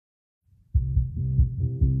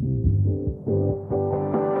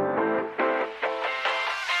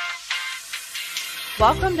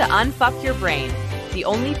Welcome to Unfuck Your Brain, the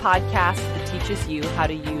only podcast that teaches you how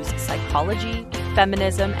to use psychology,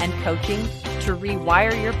 feminism, and coaching to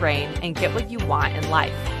rewire your brain and get what you want in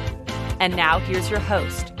life. And now here's your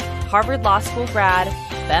host, Harvard Law School grad,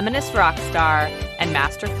 feminist rock star, and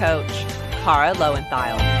master coach, Cara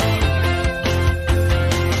Lowenthal.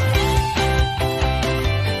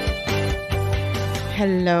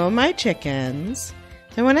 Hello, my chickens.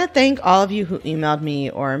 I want to thank all of you who emailed me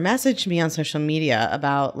or messaged me on social media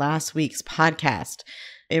about last week's podcast.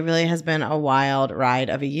 It really has been a wild ride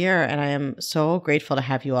of a year, and I am so grateful to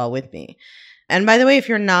have you all with me. And by the way, if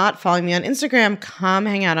you're not following me on Instagram, come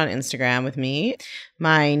hang out on Instagram with me.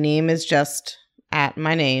 My name is just at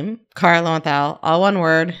my name, Cara Lowenthal, all one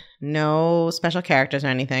word, no special characters or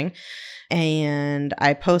anything. And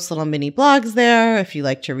I post little mini blogs there if you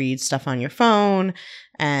like to read stuff on your phone.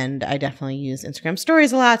 And I definitely use Instagram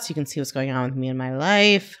stories a lot so you can see what's going on with me in my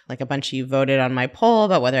life. Like a bunch of you voted on my poll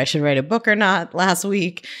about whether I should write a book or not last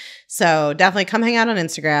week. So definitely come hang out on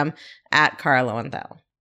Instagram at Cara Lowenthal.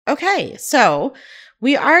 Okay, so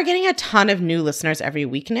we are getting a ton of new listeners every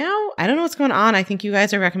week now. I don't know what's going on. I think you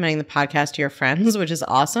guys are recommending the podcast to your friends, which is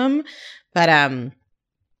awesome. But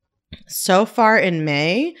so far in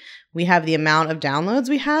May, we have the amount of downloads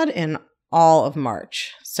we had in all of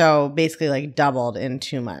March. So basically like doubled in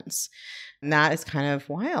 2 months. And that is kind of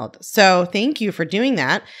wild. So thank you for doing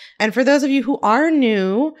that. And for those of you who are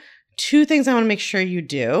new, 2 things I want to make sure you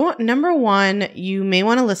do. Number 1, you may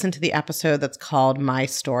want to listen to the episode that's called My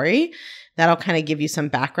Story. That'll kind of give you some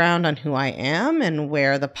background on who I am and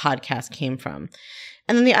where the podcast came from.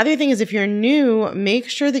 And then the other thing is if you're new, make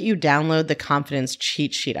sure that you download the confidence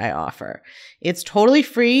cheat sheet I offer. It's totally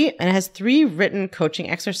free and it has 3 written coaching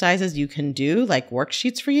exercises you can do, like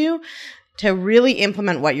worksheets for you, to really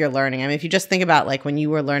implement what you're learning. I mean, if you just think about like when you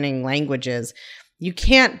were learning languages, you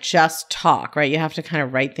can't just talk, right? You have to kind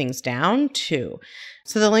of write things down too.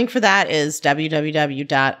 So the link for that is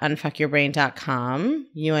www.unfuckyourbrain.com,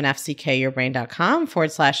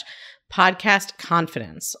 unfuckyourbrain.com/podcast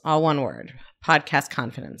confidence, all one word. Podcast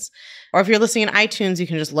confidence. Or if you're listening in iTunes, you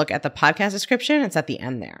can just look at the podcast description. It's at the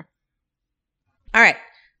end there. All right.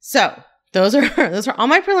 So those are all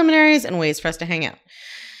my preliminaries and ways for us to hang out.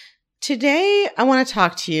 Today, I want to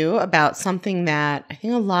talk to you about something that I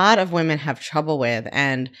think a lot of women have trouble with,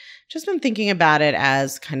 and just been thinking about it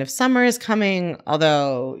as kind of summer is coming,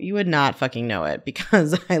 although you would not fucking know it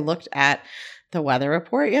because I looked at the weather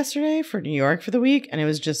report yesterday for New York for the week and it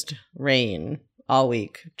was just rain all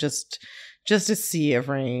week. Just a sea of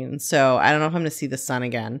rain. So I don't know if I'm going to see the sun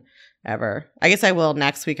again ever. I guess I will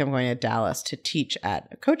next week. I'm going to Dallas to teach at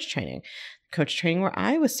a coach training where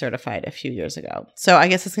I was certified a few years ago. So I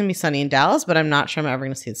guess it's going to be sunny in Dallas, but I'm not sure I'm ever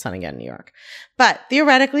going to see the sun again in New York. But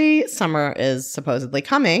theoretically, summer is supposedly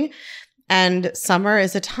coming. And summer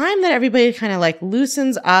is a time that everybody kind of like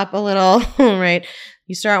loosens up a little, right?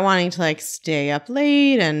 You start wanting to like stay up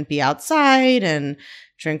late and be outside and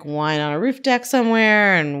drink wine on a roof deck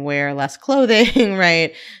somewhere and wear less clothing,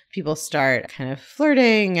 right? People start kind of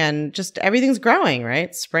flirting and just everything's growing,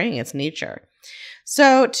 right? Spring, it's nature.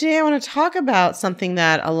 So today I want to talk about something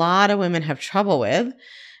that a lot of women have trouble with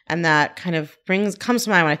and that kind of comes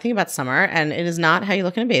to mind when I think about summer, and it is not how you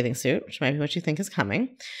look in a bathing suit, which might be what you think is coming.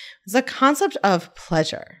 It's the concept of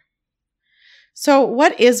pleasure. So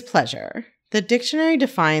what is pleasure? The dictionary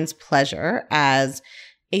defines pleasure as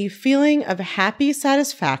a feeling of happy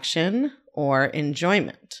satisfaction or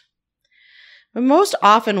enjoyment. But most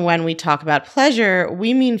often when we talk about pleasure,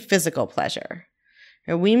 we mean physical pleasure.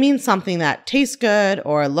 Or we mean something that tastes good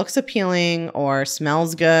or looks appealing or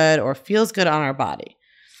smells good or feels good on our body.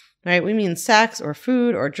 Right? We mean sex or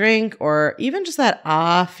food or drink or even just that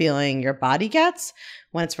feeling your body gets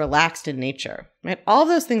when it's relaxed in nature. Right? All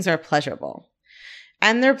those things are pleasurable.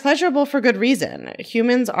 And they're pleasurable for good reason.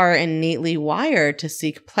 Humans are innately wired to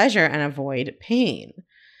seek pleasure and avoid pain.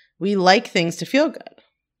 We like things to feel good.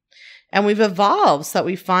 And we've evolved so that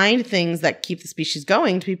we find things that keep the species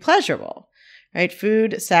going to be pleasurable, right?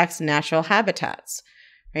 Food, sex, natural habitats,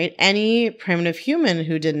 right? Any primitive human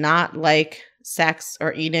who did not like sex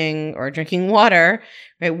or eating or drinking water,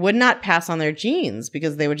 right, would not pass on their genes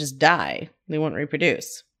because they would just die. They wouldn't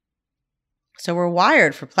reproduce. So we're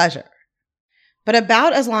wired for pleasure. But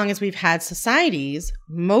about as long as we've had societies,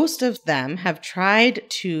 most of them have tried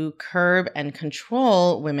to curb and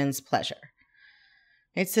control women's pleasure.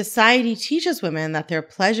 Right? Society teaches women that their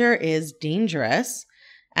pleasure is dangerous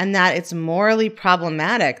and that it's morally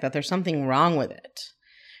problematic, that there's something wrong with it.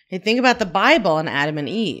 Right? Think about the Bible and Adam and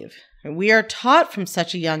Eve. We are taught from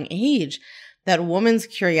such a young age that woman's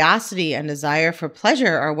curiosity and desire for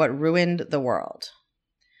pleasure are what ruined the world.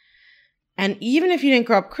 And even if you didn't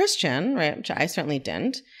grow up Christian, right, which I certainly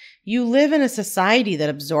didn't, you live in a society that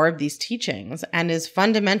absorbed these teachings and is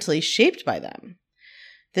fundamentally shaped by them.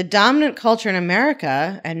 The dominant culture in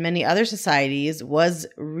America and many other societies was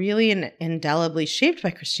really indelibly shaped by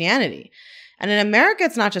Christianity. And in America,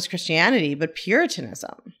 it's not just Christianity, but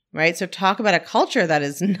Puritanism, right? So talk about a culture that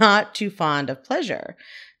is not too fond of pleasure.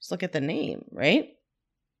 Just look at the name, right?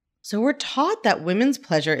 So we're taught that women's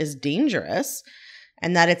pleasure is dangerous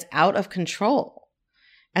and that it's out of control,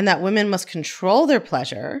 and that women must control their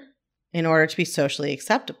pleasure in order to be socially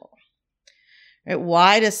acceptable. Right?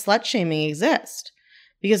 Why does slut shaming exist?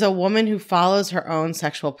 Because a woman who follows her own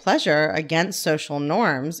sexual pleasure against social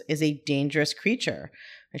norms is a dangerous creature,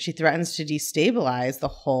 and she threatens to destabilize the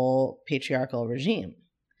whole patriarchal regime.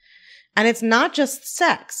 And it's not just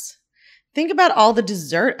sex. Think about all the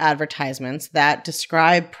dessert advertisements that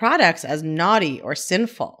describe products as naughty or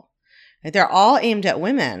sinful. They're all aimed at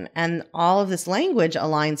women, and all of this language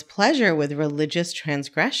aligns pleasure with religious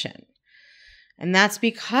transgression. And that's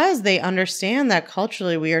because they understand that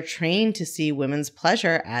culturally we are trained to see women's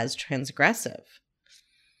pleasure as transgressive.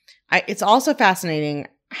 It's also fascinating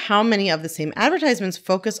how many of the same advertisements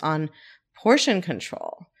focus on portion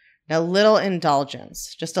control, a little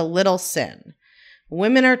indulgence, just a little sin.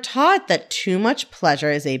 Women are taught that too much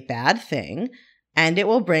pleasure is a bad thing and it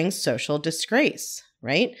will bring social disgrace,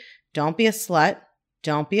 right? Don't be a slut.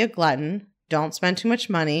 Don't be a glutton. Don't spend too much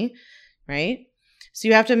money, right? So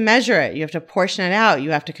you have to measure it. You have to portion it out.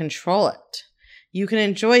 You have to control it. You can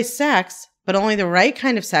enjoy sex, but only the right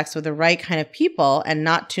kind of sex with the right kind of people and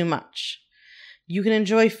not too much. You can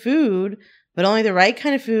enjoy food, but only the right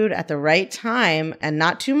kind of food at the right time and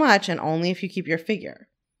not too much, and only if you keep your figure.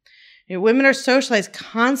 Women are socialized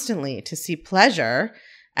constantly to see pleasure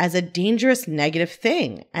as a dangerous negative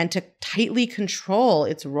thing and to tightly control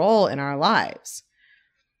its role in our lives.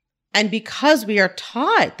 And because we are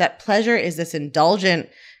taught that pleasure is this indulgent,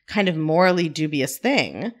 kind of morally dubious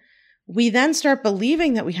thing, we then start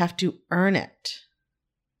believing that we have to earn it.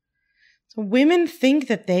 So women think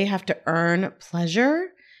that they have to earn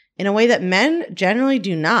pleasure in a way that men generally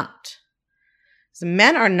do not. So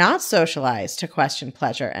men are not socialized to question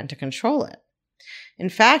pleasure and to control it. In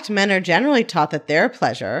fact, men are generally taught that their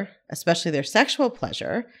pleasure, especially their sexual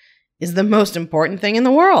pleasure, is the most important thing in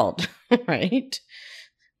the world, right?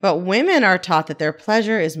 But women are taught that their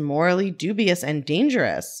pleasure is morally dubious and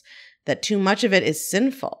dangerous, that too much of it is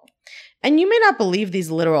sinful. And you may not believe these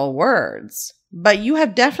literal words, but you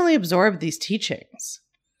have definitely absorbed these teachings.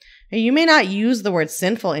 You may not use the word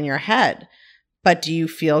sinful in your head, but do you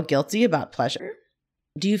feel guilty about pleasure?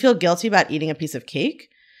 Do you feel guilty about eating a piece of cake?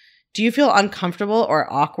 Do you feel uncomfortable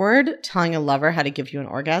or awkward telling a lover how to give you an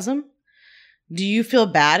orgasm? Do you feel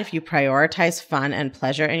bad if you prioritize fun and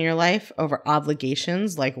pleasure in your life over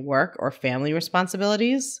obligations like work or family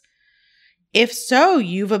responsibilities? If so,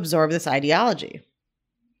 you've absorbed this ideology.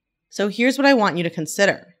 So here's what I want you to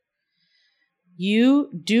consider. You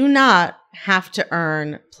do not have to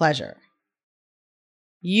earn pleasure.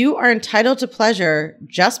 You are entitled to pleasure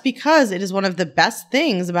just because it is one of the best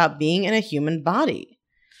things about being in a human body.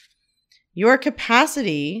 Your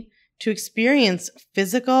capacity to experience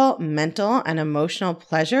physical, mental, and emotional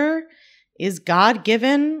pleasure is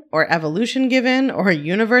God-given or evolution-given or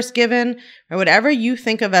universe-given or whatever you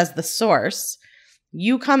think of as the source.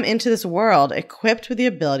 You come into this world equipped with the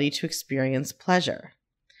ability to experience pleasure.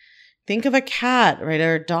 Think of a cat, right,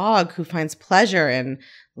 or a dog who finds pleasure in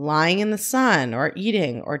lying in the sun or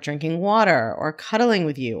eating or drinking water or cuddling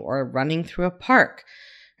with you or running through a park.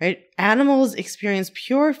 Right? Animals experience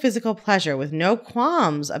pure physical pleasure with no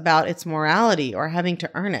qualms about its morality or having to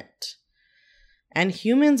earn it. And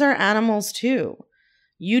humans are animals too.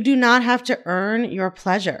 You do not have to earn your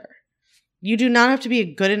pleasure. You do not have to be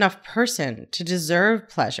a good enough person to deserve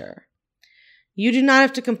pleasure. You do not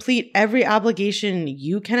have to complete every obligation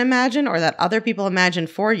you can imagine or that other people imagine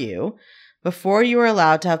for you before you are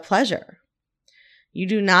allowed to have pleasure. You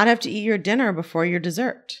do not have to eat your dinner before your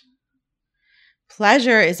dessert.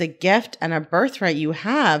 Pleasure is a gift and a birthright you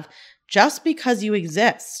have just because you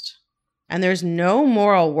exist. And there's no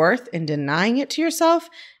moral worth in denying it to yourself,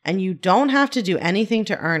 and you don't have to do anything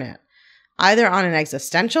to earn it, either on an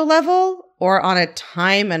existential level or on a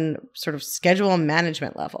time and sort of schedule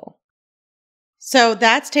management level. So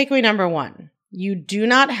that's takeaway number one. You do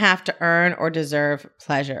not have to earn or deserve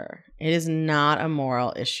pleasure. It is not a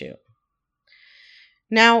moral issue.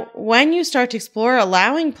 Now, when you start to explore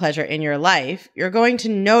allowing pleasure in your life, you're going to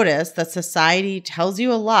notice that society tells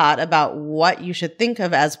you a lot about what you should think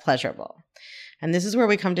of as pleasurable. And this is where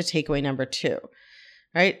we come to takeaway number two,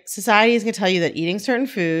 right? Society is going to tell you that eating certain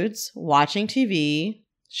foods, watching TV,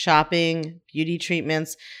 shopping, beauty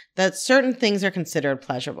treatments, that certain things are considered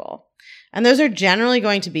pleasurable. And those are generally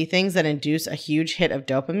going to be things that induce a huge hit of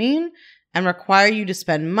dopamine and require you to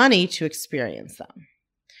spend money to experience them.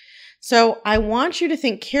 So I want you to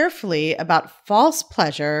think carefully about false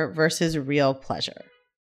pleasure versus real pleasure.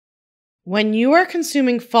 When you are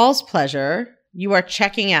consuming false pleasure, you are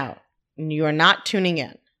checking out and you are not tuning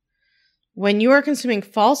in. When you are consuming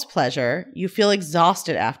false pleasure, you feel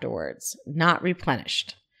exhausted afterwards, not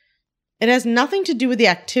replenished. It has nothing to do with the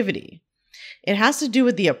activity. It has to do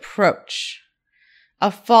with the approach.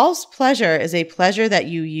 A false pleasure is a pleasure that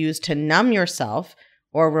you use to numb yourself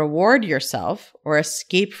or reward yourself or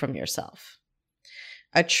escape from yourself.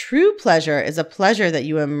 A true pleasure is a pleasure that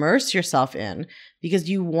you immerse yourself in because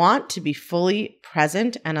you want to be fully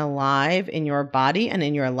present and alive in your body and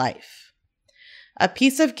in your life. A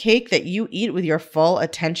piece of cake that you eat with your full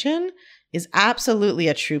attention is absolutely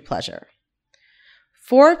a true pleasure.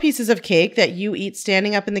 4 pieces of cake that you eat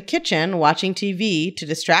standing up in the kitchen watching TV to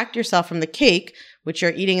distract yourself from the cake, which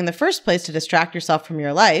you're eating in the first place to distract yourself from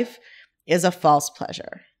your life, is a false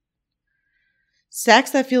pleasure.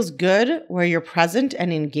 Sex that feels good, where you're present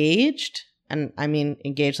and engaged, and I mean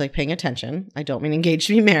engaged like paying attention, I don't mean engaged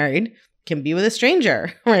to be married, can be with a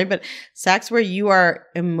stranger, right? But sex where you are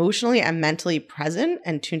emotionally and mentally present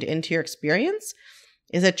and tuned into your experience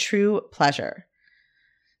is a true pleasure.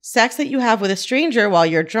 Sex that you have with a stranger while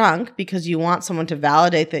you're drunk because you want someone to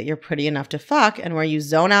validate that you're pretty enough to fuck, and where you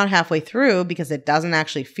zone out halfway through because it doesn't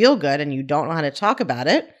actually feel good and you don't know how to talk about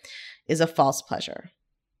it, is a false pleasure.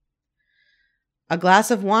 A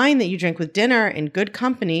glass of wine that you drink with dinner in good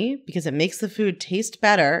company because it makes the food taste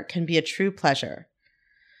better can be a true pleasure.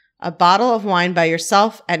 A bottle of wine by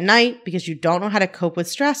yourself at night because you don't know how to cope with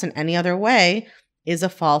stress in any other way is a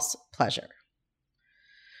false pleasure.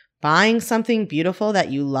 Buying something beautiful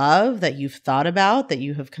that you love, that you've thought about, that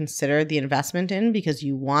you have considered the investment in because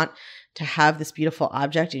you want to have this beautiful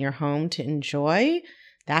object in your home to enjoy,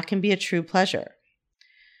 that can be a true pleasure.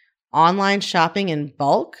 Online shopping in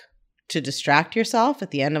bulk to distract yourself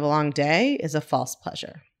at the end of a long day is a false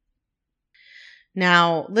pleasure.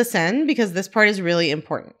 Now, listen, because this part is really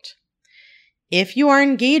important. If you are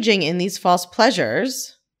engaging in these false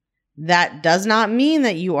pleasures, that does not mean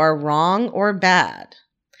that you are wrong or bad.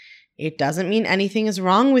 It doesn't mean anything is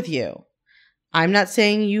wrong with you. I'm not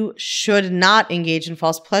saying you should not engage in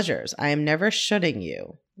false pleasures. I am never shoulding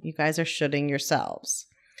you. You guys are shoulding yourselves,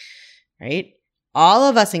 right? All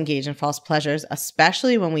of us engage in false pleasures,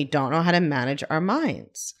 especially when we don't know how to manage our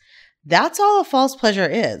minds. That's all a false pleasure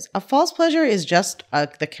is. A false pleasure is just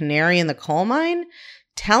the canary in the coal mine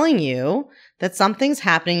telling you that something's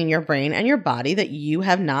happening in your brain and your body that you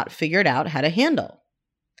have not figured out how to handle.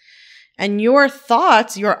 And your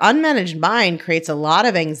thoughts, your unmanaged mind creates a lot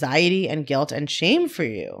of anxiety and guilt and shame for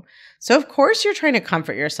you. So of course you're trying to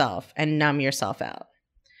comfort yourself and numb yourself out.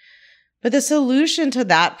 But the solution to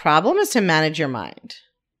that problem is to manage your mind,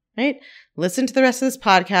 right? Listen to the rest of this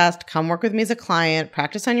podcast, come work with me as a client,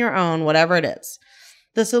 practice on your own, whatever it is.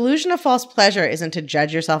 The solution to false pleasure isn't to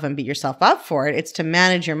judge yourself and beat yourself up for it. It's to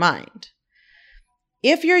manage your mind.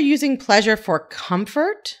 If you're using pleasure for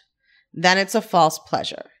comfort, then it's a false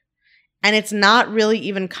pleasure. And it's not really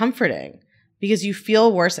even comforting because you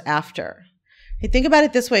feel worse after. Think about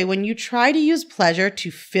it this way. When you try to use pleasure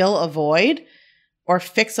to fill a void or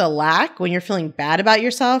fix a lack, when you're feeling bad about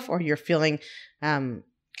yourself or you're feeling kind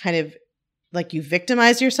of like you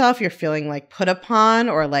victimize yourself, you're feeling like put upon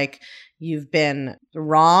or like you've been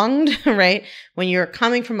wronged, right? When you're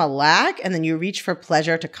coming from a lack and then you reach for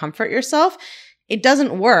pleasure to comfort yourself, it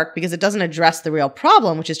doesn't work because it doesn't address the real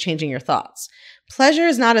problem, which is changing your thoughts. Pleasure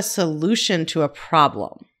is not a solution to a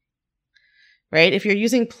problem, right? If you're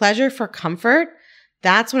using pleasure for comfort,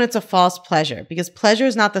 that's when it's a false pleasure because pleasure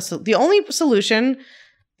is not the only solution.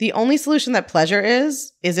 The only solution that pleasure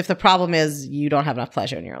is if the problem is you don't have enough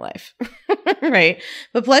pleasure in your life, right?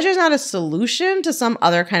 But pleasure is not a solution to some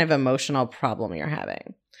other kind of emotional problem you're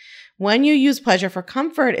having. When you use pleasure for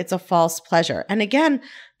comfort, it's a false pleasure. And again,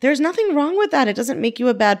 there's nothing wrong with that. It doesn't make you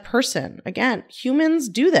a bad person. Again, humans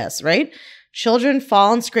do this, right? Children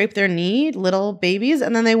fall and scrape their knee, little babies,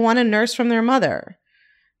 and then they want a nurse from their mother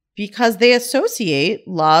because they associate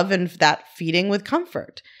love and that feeding with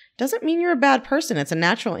comfort. Doesn't mean you're a bad person. It's a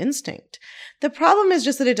natural instinct. The problem is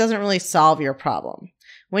just that it doesn't really solve your problem.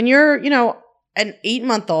 When you're, an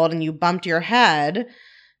 8-month-old and you bumped your head,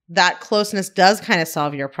 that closeness does kind of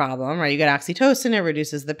solve your problem, right? You get oxytocin, it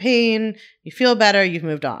reduces the pain, you feel better, you've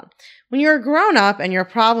moved on. When you're a grown-up and your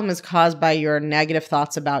problem is caused by your negative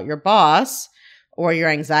thoughts about your boss or your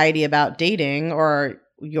anxiety about dating or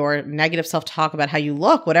your negative self-talk about how you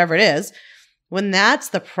look, whatever it is, When that's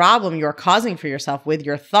the problem you're causing for yourself with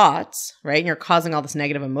your thoughts, right? And you're causing all this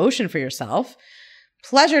negative emotion for yourself,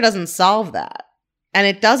 pleasure doesn't solve that. And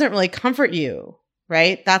it doesn't really comfort you,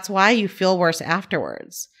 right? That's why you feel worse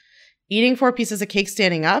afterwards. Eating 4 pieces of cake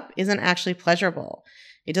standing up isn't actually pleasurable.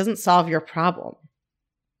 It doesn't solve your problem.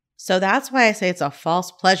 So that's why I say it's a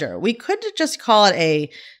false pleasure. We could just call it a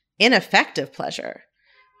ineffective pleasure,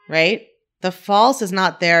 right? The false is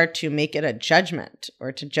not there to make it a judgment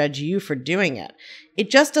or to judge you for doing it. It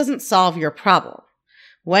just doesn't solve your problem.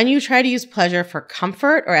 When you try to use pleasure for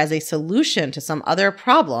comfort or as a solution to some other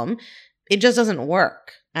problem, it just doesn't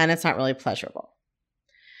work and it's not really pleasurable.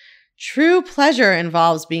 True pleasure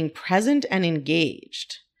involves being present and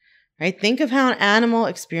engaged, right? Think of how an animal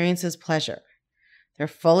experiences pleasure. They're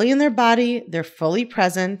fully in their body, they're fully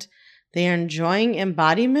present, they are enjoying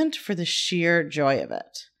embodiment for the sheer joy of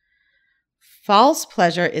it. False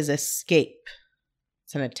pleasure is escape.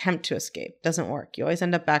 It's an attempt to escape. It doesn't work. You always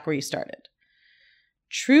end up back where you started.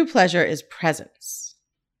 True pleasure is presence.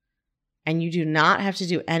 And you do not have to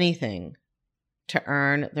do anything to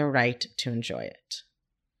earn the right to enjoy it.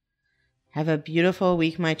 Have a beautiful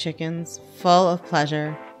week, my chickens, full of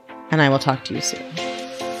pleasure, and I will talk to you soon.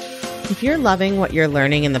 If you're loving what you're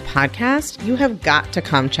learning in the podcast, you have got to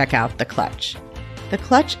come check out The Clutch. The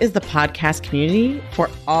Clutch is the podcast community for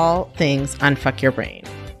all things Unfuck Your Brain.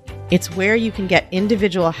 It's where you can get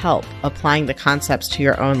individual help applying the concepts to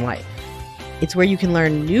your own life. It's where you can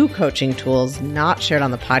learn new coaching tools not shared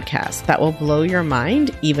on the podcast that will blow your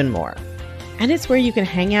mind even more. And it's where you can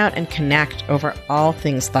hang out and connect over all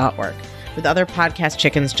things thought work with other podcast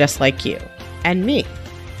chickens just like you and me.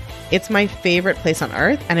 It's my favorite place on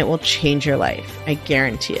earth and it will change your life. I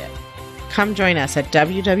guarantee it. Come join us at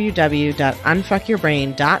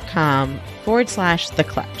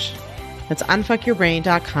www.unfuckyourbrain.com/theclutch. That's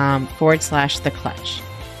unfuckyourbrain.com/theclutch.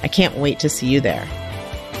 I can't wait to see you there.